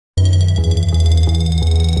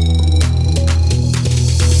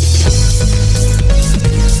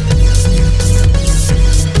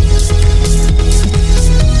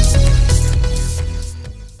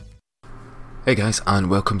Hey guys, and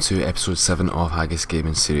welcome to episode 7 of Haggis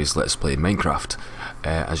Gaming Series Let's Play Minecraft.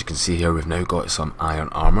 As you can see here, we've now got some iron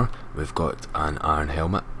armour, we've got an iron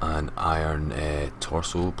helmet, an iron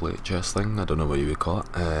torso plate chest thing, I don't know what you would call it,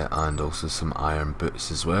 and also some iron boots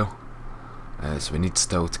as well. So we need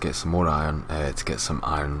still to get some more iron, to get some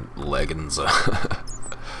iron leggings.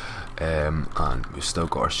 And we've still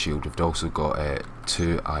got our shield. We've also got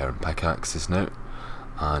 2 iron pickaxes now,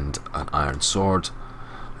 and an iron sword.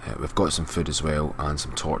 We've got some food as well and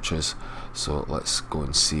some torches, so let's go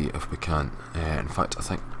and see if we can. In fact, I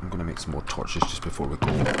think I'm going to make some more torches just before we go,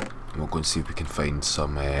 and we'll go and see if we can find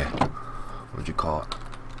some, what do you call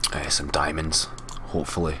it, some diamonds.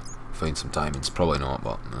 Hopefully find some diamonds, probably not,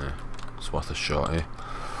 but it's worth a shot, eh?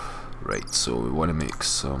 Right, so we want to make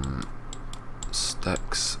some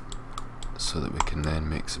sticks so that we can then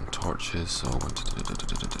make some torches. So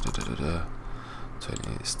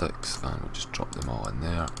 28 sticks, and we'll just drop them all in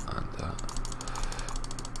there, and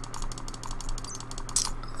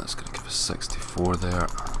that's going to give us 64 there.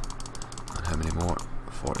 And how many more?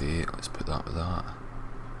 48. Let's put that with that.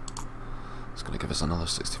 It's going to give us another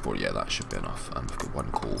 64. Yeah, that should be enough. And we've got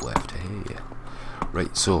 1 coal left. Hey,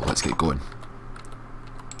 right. So let's get going.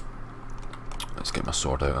 Let's get my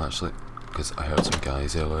sword out actually, because I heard some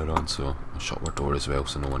guys earlier on, so I'll shut our door as well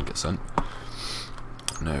so no one gets in.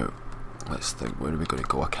 Now, let's think, where are we going to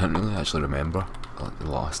go? I can't really actually remember like the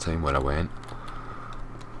last time where I went.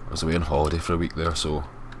 I was away on holiday for a week there, so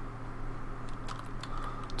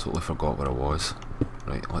totally forgot where I was.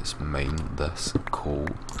 Right, let's mine this coal.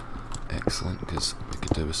 Excellent, because we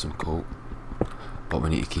could do with some coal, but we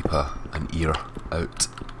need to keep an ear out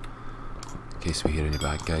in case we hear any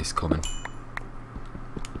bad guys coming.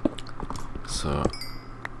 So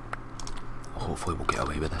hopefully we'll get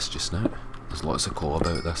away with this just now. There's lots of coal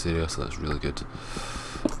about this area, so that's really good.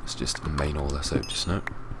 Let's just mine all this out just now.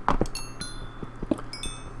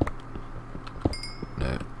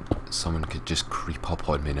 Now, someone could just creep up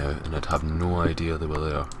on me now and I'd have no idea they were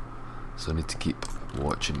there. So I need to keep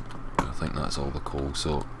watching. I think that's all the coal,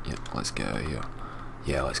 so yeah, let's get out of here.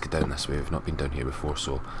 Yeah, let's get down this way. We've not been down here before,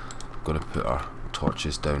 so we're going to put our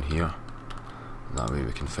torches down here. And that way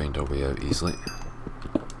we can find our way out easily.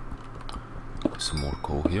 Some more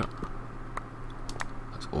coal here.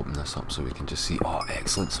 Open this up so we can just see. Oh,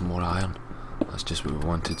 excellent, some more iron. That's just what we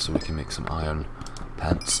wanted, so we can make some iron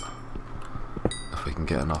pants. If we can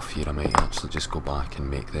get enough here, I might actually just go back and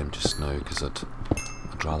make them just now, because I'd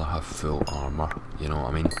rather have full armour, you know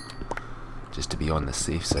what I mean? Just to be on the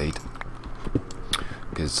safe side.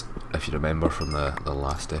 Because if you remember from the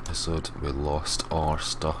last episode, we lost all our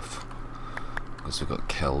stuff because we got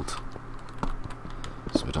killed.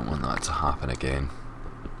 So we don't want that to happen again.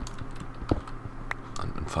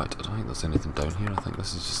 In fact, I don't think there's anything down here. I think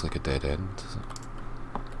this is just like a dead end, is it?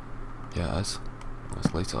 Yeah, it is.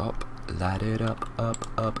 Let's light it up. Light it up,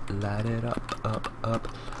 light it up,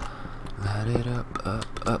 light it up.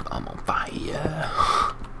 I'm on fire.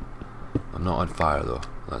 I'm not on fire though.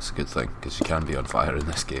 That's a good thing, because you can be on fire in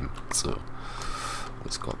this game. So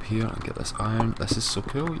let's go up here and get this iron. This is so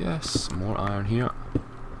cool. Yes, more iron here.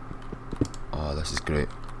 Oh, this is great.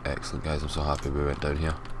 Excellent, guys. I'm so happy we went down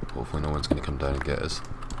here. Hopefully no one's going to come down and get us.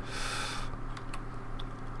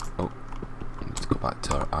 Oh, let's go back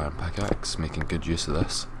to our iron pickaxe, making good use of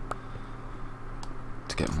this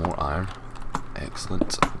to get more iron.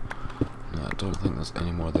 Excellent. No, I don't think there's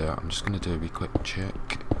any more there. I'm just going to do a wee quick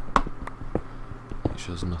check. Make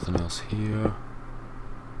sure there's nothing else here.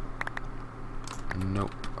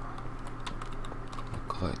 Nope. I'll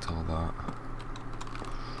collect all that.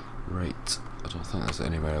 Right. I don't think there's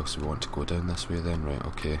anywhere else we want to go down this way then. Right,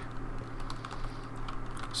 okay.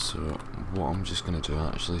 So what I'm just going to do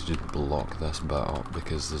actually is just block this bit up,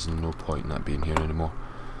 because there's no point in that being here anymore.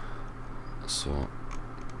 So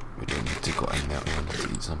we don't need to go in there. We need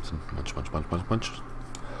to eat something. Munch, munch, munch, munch, munch.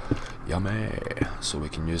 Yummy! So we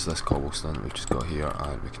can use this cobblestone that we've just got here,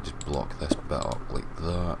 and we can just block this bit up like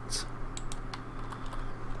that.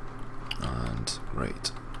 And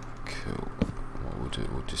right, cool. What we'll do,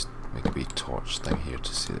 we'll just make a wee torch thing here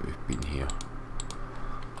to see that we've been here,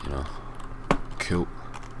 you know. Cool.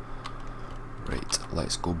 Right,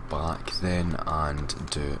 let's go back then and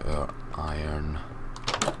do our iron,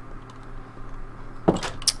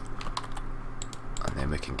 and then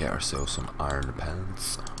we can get ourselves some iron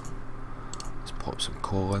pants. Let's pop some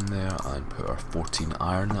coal in there and put our 14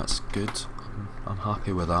 iron. That's good. I'm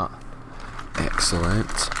happy with that.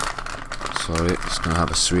 Excellent. Sorry, just gonna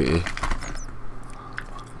have a sweetie.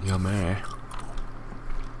 Yummy.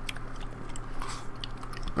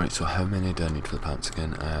 Right, so how many do I need for the pants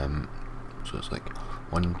again? So it's like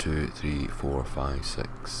 1, 2, 3, 4, 5,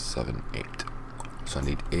 6, 7, 8. So I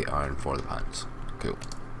need 8 iron for the pants. Cool.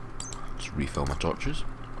 Just refill my torches.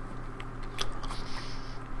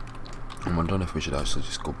 I'm wondering if we should actually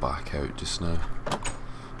just go back out just now.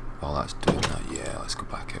 While that's doing that, yeah, let's go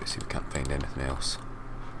back out, see if we can't find anything else.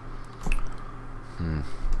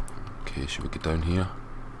 Okay, should we get down here?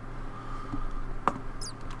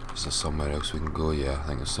 Is there somewhere else we can go? Yeah, I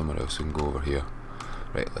think there's somewhere else we can go over here.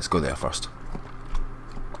 Right, let's go there first.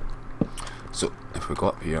 So, if we go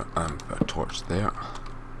up here and put a torch there,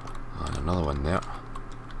 and another one there.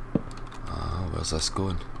 Where's this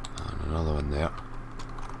going? And another one there.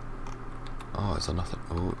 Oh, is there nothing?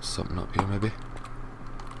 Oh, something up here maybe?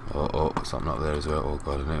 Oh, something up there as well. Oh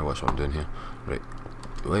god, I need to watch what I'm doing here. Right,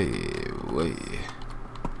 wait.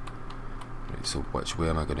 Right, so which way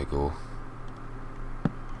am I going to go?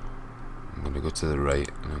 I'm going to go to the right,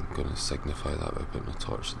 and I'm going to signify that by putting a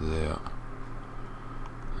torch there.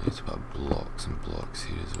 I need to put blocks and blocks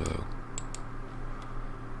here as well.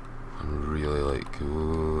 I'm really like,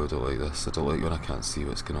 ooh, I don't like this. I don't like when I can't see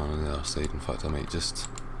what's going on the other side. In fact, I might just,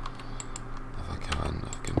 if I can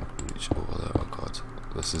reach over there. Oh god,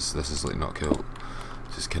 this is like not cool.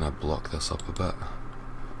 Just kind of block this up a bit.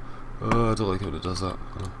 Oh, I don't like it when it does that.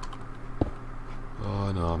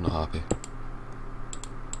 Oh no, I'm not happy.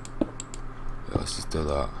 Yeah, let's just do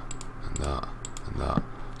that and that and that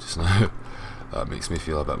just now. That makes me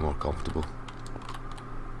feel a bit more comfortable.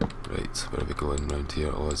 Right, where are we going round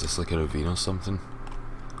here? Oh, is this like a ravine or something?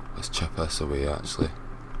 Let's chip this away actually.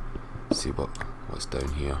 See what's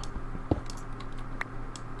down here.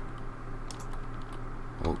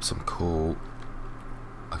 Oh, some coal.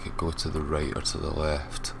 I could go to the right or to the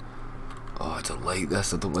left. Oh, I don't like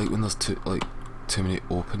this. I don't like when there's too many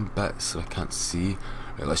open bits that I can't see.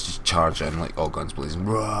 Right, let's just charge in like all guns blazing.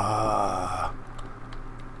 Rah!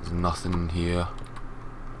 There's nothing here.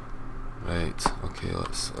 Right, okay,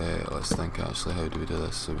 let's think actually, how do we do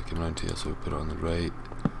this? So we come around here, so we put it on the right,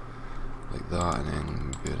 like that, and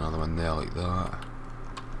then maybe another one there like that.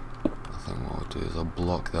 I think what I'll do is I'll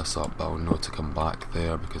block this up, but I'll know to come back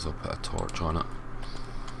there because I'll put a torch on it.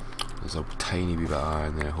 There's a tiny wee bit of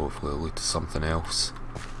iron there, hopefully it'll lead to something else.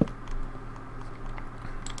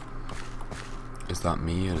 Is that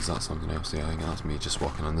me or is that something else? Yeah, I think that's me just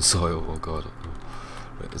walking on the soil. Oh god.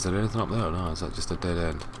 Right, is there anything up there or no? Is that just a dead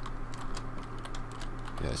end?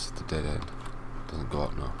 Yeah, it's just a dead end. Doesn't go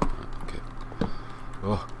up now. Right, okay.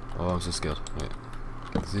 Oh, I'm so scared. Right.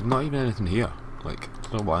 There's not even anything here. Like, I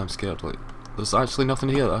don't know why I'm scared. Like, there's actually nothing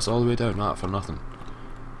here. That's all the way down. That for nothing.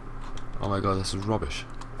 Oh my god, this is rubbish.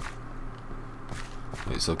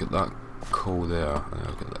 Right, so I'll get that coal there, and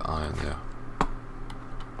I'll get the iron there.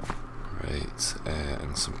 Right,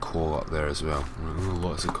 and some coal up there as well. Ooh,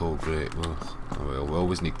 lots of coal, great. Oh well, we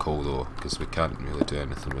always need coal though, because we can't really do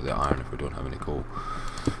anything with the iron if we don't have any coal.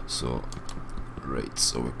 So, right,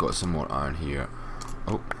 so we've got some more iron here.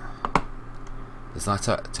 Oh, is that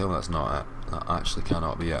it? Tell me that's not it. That actually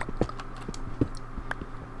cannot be it.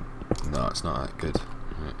 No, it's not it. Good.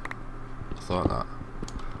 Right. I thought that.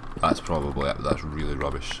 That's probably it, but that's really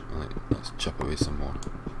rubbish. Right, let's chip away some more.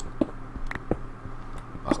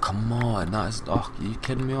 Oh come on, that is, oh, are you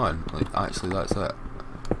kidding me on? Like, actually that's it.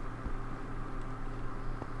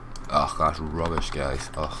 Ugh, that's rubbish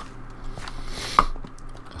guys, ugh.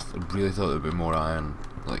 I really thought there would be more iron,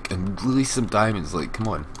 like, and really some diamonds, like, come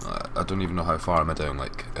on. I don't even know how far am I down,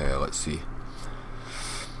 like, let's see.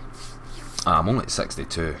 I'm only at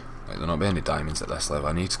 62, like, there'll not be any diamonds at this level.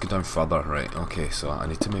 I need to go down further, right, okay, so I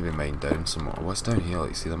need to maybe mine down some more. What's down here,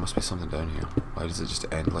 like, see, there must be something down here. Why does it just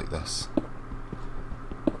end like this?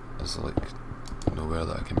 Is there like nowhere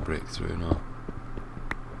that I can break through now?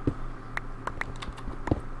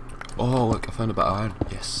 Oh look, I found a bit of iron.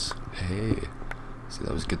 Yes. Hey. See,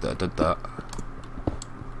 that was good that I did that.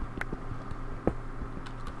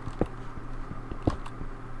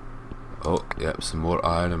 Oh, yep, some more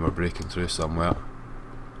iron and we're breaking through somewhere.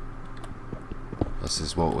 This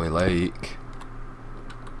is what we like.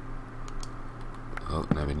 Oh,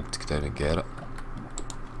 now we need to go down and get it.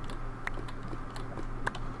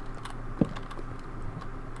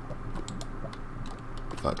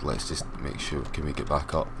 In fact, let's just make sure, can we get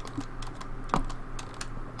back up?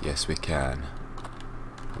 Yes we can.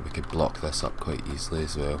 And we could block this up quite easily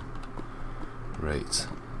as well. Right.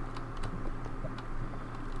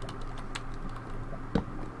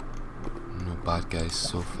 No bad guys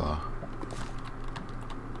so far.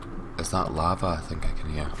 Is that lava I think I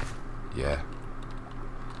can hear? Yeah.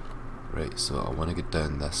 Right, so I want to get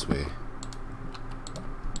down this way.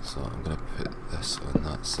 So I'm going to put this on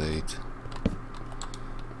that side.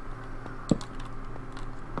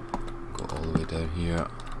 All the way down here.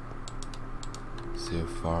 See how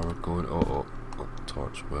far we're going. Oh, Oh,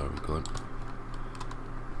 torch, where are we going?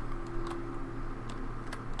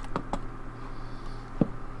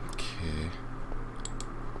 Okay.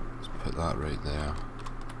 Let's put that right there.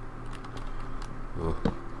 Oh.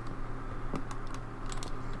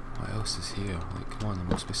 What else is here? Like, come on, there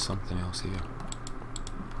must be something else here.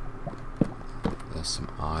 There's some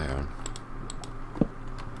iron.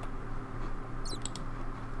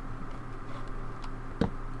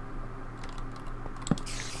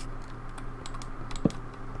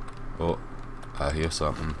 Oh, I hear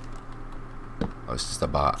something. Oh, it's just a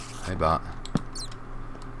bat. Hey, bat.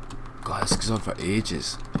 God, this goes on for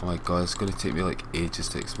ages. Oh my god, it's going to take me like ages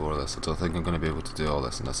to explore this. I don't think I'm going to be able to do all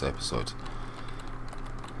this in this episode.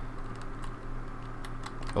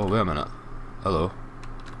 Oh, wait a minute. Hello.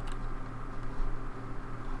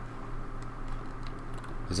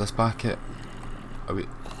 Is this back it? Are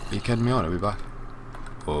you kidding me on? Are we back?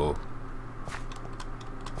 Oh.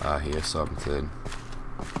 I hear something.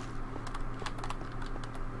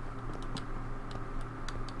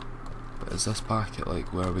 But is this back at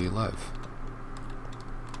like where we live?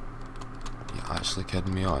 You actually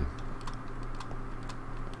kidding me on?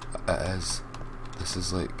 It is. This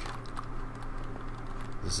is like...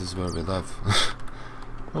 This is where we live.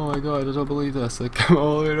 Oh my god, I don't believe this. I come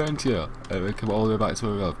all the way around here. I come all the way back to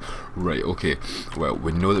where we live. Right, okay. Well,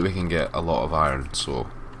 we know that we can get a lot of iron, so...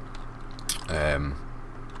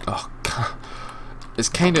 oh, it's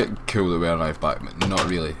kind of cool that we arrived back, but not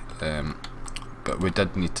really. But we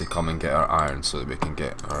did need to come and get our iron so that we can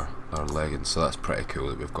get our leggings, so that's pretty cool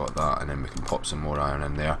that we've got that, and then we can pop some more iron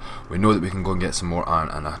in there. We know that we can go and get some more iron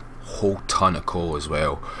and a whole ton of coal as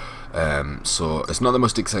well. So it's not the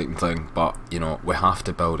most exciting thing, but you know, we have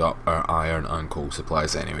to build up our iron and coal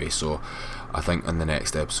supplies anyway, so I think in the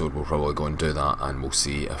next episode we'll probably go and do that, and we'll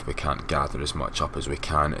see if we can't gather as much up as we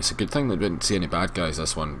can. It's a good thing that we didn't see any bad guys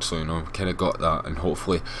this one, so you know, we kind of got that, and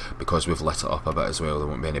hopefully because we've lit it up a bit as well, there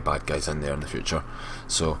won't be any bad guys in there in the future.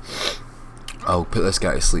 So I'll put this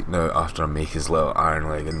guy to sleep now after I make his little iron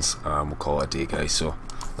leggings, and we'll call it a day, guys. So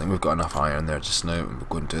I think we've got enough iron there just now, and we'll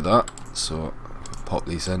go and do that. So pop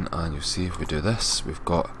these in, and you'll see if we do this, we've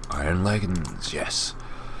got iron leggings, yes.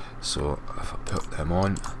 So if I put them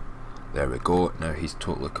on, there we go, now he's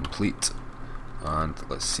totally complete, and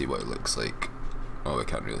let's see what it looks like. Oh, we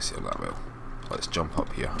can't really see him that well. Let's jump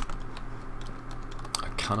up here. I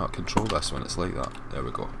cannot control this when it's like that. There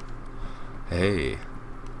we go. Hey,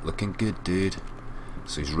 looking good, dude.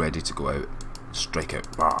 So he's ready to go out, strike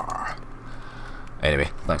out. Bar. Anyway,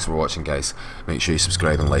 thanks for watching, guys. Make sure you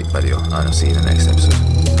subscribe and like the video, and I'll see you in the next episode.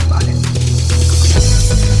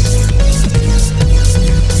 Bye.